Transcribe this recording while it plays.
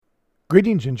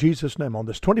Greetings in Jesus' name on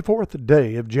this 24th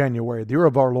day of January, the year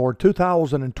of our Lord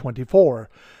 2024.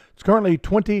 It's currently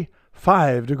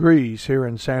 25 degrees here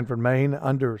in Sanford, Maine,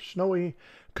 under snowy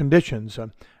conditions.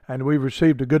 And we've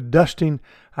received a good dusting,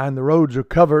 and the roads are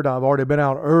covered. I've already been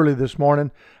out early this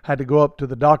morning. Had to go up to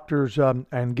the doctor's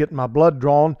and get my blood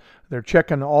drawn. They're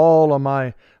checking all of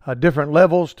my different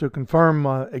levels to confirm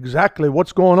exactly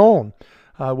what's going on.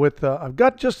 I've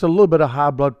got just a little bit of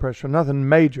high blood pressure, nothing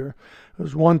major. It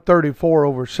was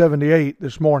 134/78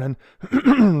 this morning.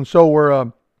 So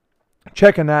we're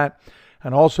checking that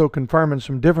and also confirming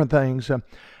some different things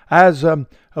as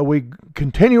we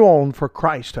continue on for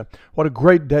Christ. What a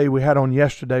great day we had on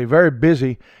yesterday. Very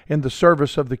busy in the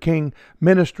service of the King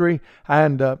ministry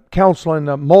and counseling,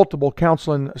 multiple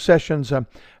counseling sessions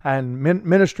and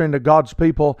ministering to God's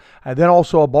people. And then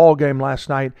also a ball game last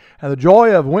night. And the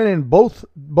joy of winning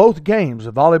both games,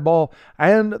 the volleyball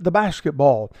and the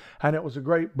basketball. And it was a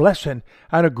great blessing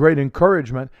and a great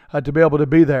encouragement to be able to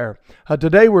be there.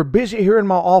 Today we're busy here in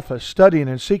my office studying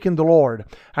and seeking the Lord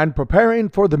and preparing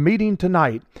for the meeting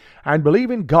tonight and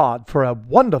believing God for a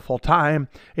wonderful time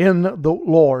in the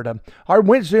Lord. Our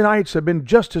Wednesday nights have been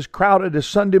just as crowded as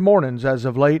Sunday mornings as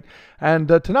of late, and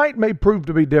tonight may prove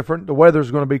to be different. The weather's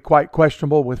going to be quite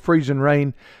questionable with freezing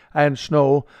rain and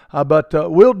snow, but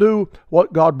we'll do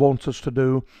what God wants us to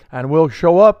do, and we'll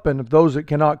show up, and if those that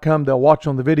cannot come, they'll watch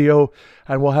on the video,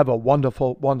 and we'll have a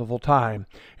wonderful, wonderful time.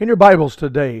 In your Bibles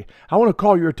today, I want to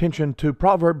call your attention to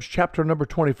Proverbs chapter number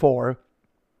 24,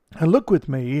 and look with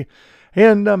me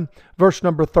in verse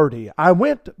number 30. I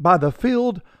went by the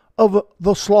field of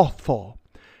the slothful.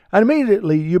 And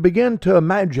immediately you begin to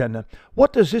imagine,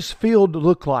 what does this field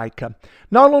look like?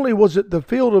 Not only was it the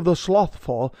field of the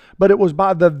slothful, but it was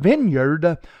by the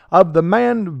vineyard of the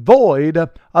man void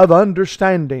of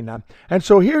understanding. And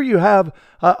so here you have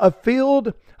a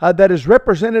field that is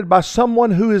represented by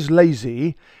someone who is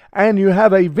lazy, and you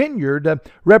have a vineyard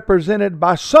represented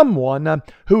by someone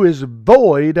who is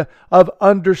void of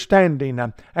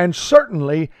understanding. And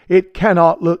certainly it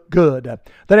cannot look good.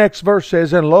 The next verse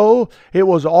says, And lo, it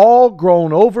was all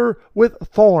grown over with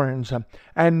thorns,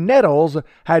 and nettles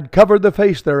had covered the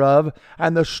face thereof,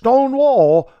 and the stone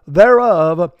wall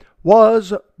thereof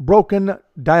was broken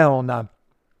down.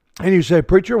 And you say,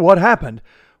 Preacher, what happened?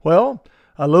 Well,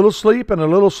 a little sleep and a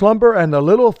little slumber and a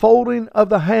little folding of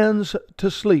the hands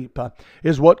to sleep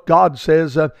is what God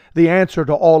says the answer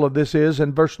to all of this is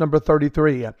in verse number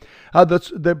 33.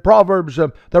 The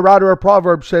writer of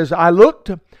Proverbs says, I looked,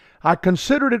 I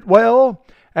considered it well,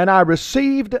 and I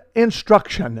received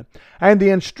instruction. And the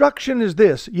instruction is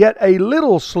this: yet a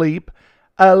little sleep,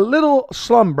 a little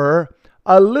slumber,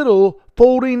 a little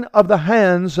folding of the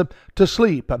hands to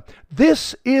sleep.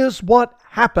 This is what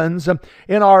happens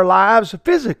in our lives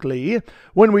physically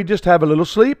when we just have a little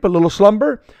sleep, a little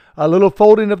slumber, a little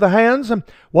folding of the hands.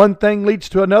 One thing leads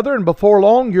to another, and before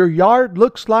long your yard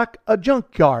looks like a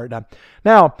junkyard.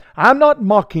 Now, I'm not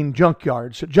mocking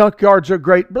junkyards. Junkyards are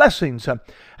great blessings,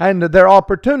 and they're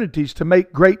opportunities to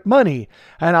make great money,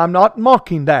 and I'm not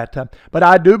mocking that. But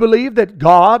I do believe that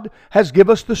God has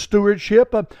given us the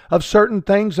stewardship of certain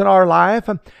things in our life,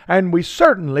 and we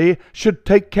certainly should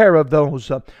take care of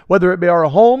those, whether it be our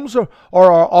homes or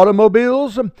our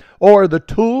automobiles or the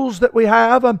tools that we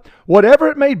have, whatever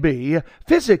it may be.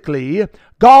 Physically,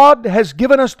 God has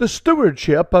given us the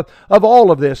stewardship of all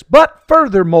of this. But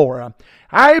furthermore,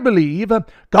 I believe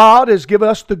God has given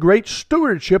us the great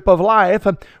stewardship of life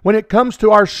when it comes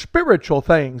to our spiritual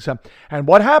things. And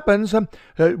what happens?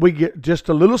 We get just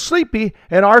a little sleepy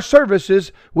in our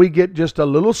services. We get just a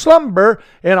little slumber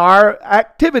in our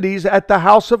activities at the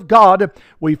house of God.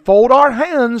 We fold our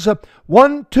hands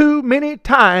one too many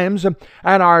times,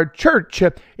 and our church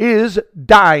is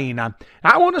dying.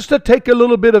 I want us to take a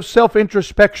little bit of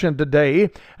self-introspection today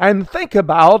and think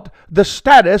about the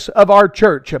status of our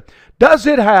church. Does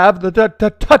it have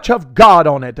the touch of God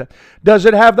on it? Does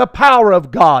it have the power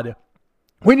of God?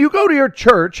 When you go to your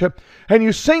church and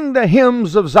you sing the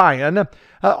hymns of Zion,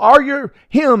 are your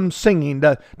hymns singing?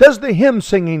 Does the hymn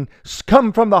singing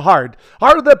come from the heart?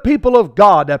 Are the people of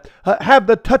God have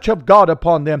the touch of God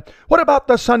upon them? What about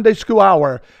the Sunday school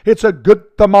hour? It's a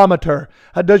good thermometer.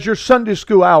 Does your Sunday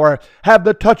school hour have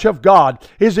the touch of God?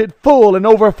 Is it full and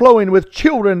overflowing with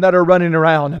children that are running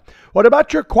around? What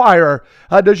about your choir?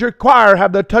 Does your choir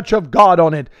have the touch of God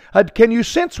on it? Can you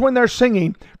sense when they're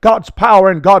singing God's power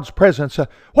and God's presence?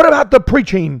 What about the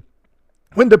preaching?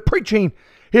 When the preaching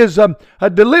is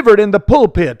delivered in the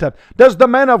pulpit? Does the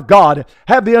man of God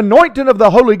have the anointing of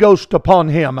the Holy Ghost upon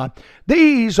him?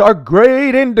 These are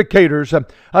great indicators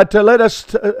to let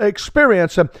us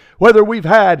experience whether we've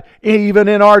had, even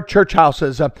in our church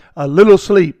houses, a little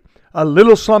sleep, a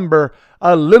little slumber,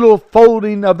 a little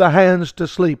folding of the hands to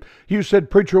sleep. You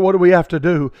said, preacher, what do we have to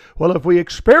do? Well, if we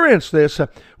experience this,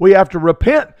 we have to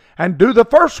repent and do the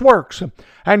first works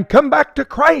and come back to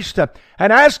Christ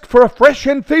and ask for a fresh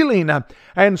infilling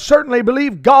and certainly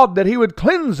believe God that He would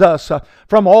cleanse us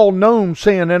from all known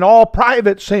sin and all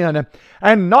private sin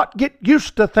and not get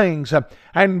used to things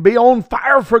and be on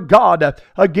fire for God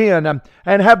again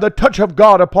and have the touch of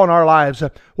God upon our lives.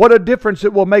 What a difference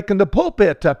it will make in the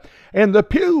pulpit, in the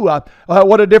pew.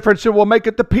 What a difference it will make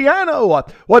at the piano.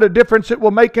 What a difference it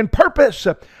will make in purpose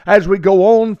as we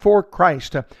go on for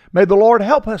Christ. May the Lord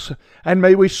help us, and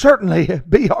may we certainly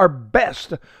be our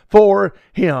best for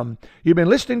Him. You've been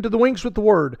listening to the Wings with the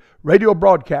Word radio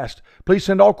broadcast. Please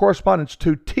send all correspondence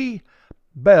to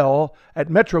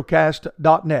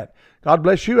tbell@metrocast.net. God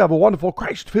bless you. Have a wonderful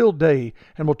Christ-filled day,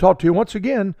 and we'll talk to you once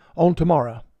again on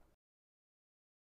tomorrow.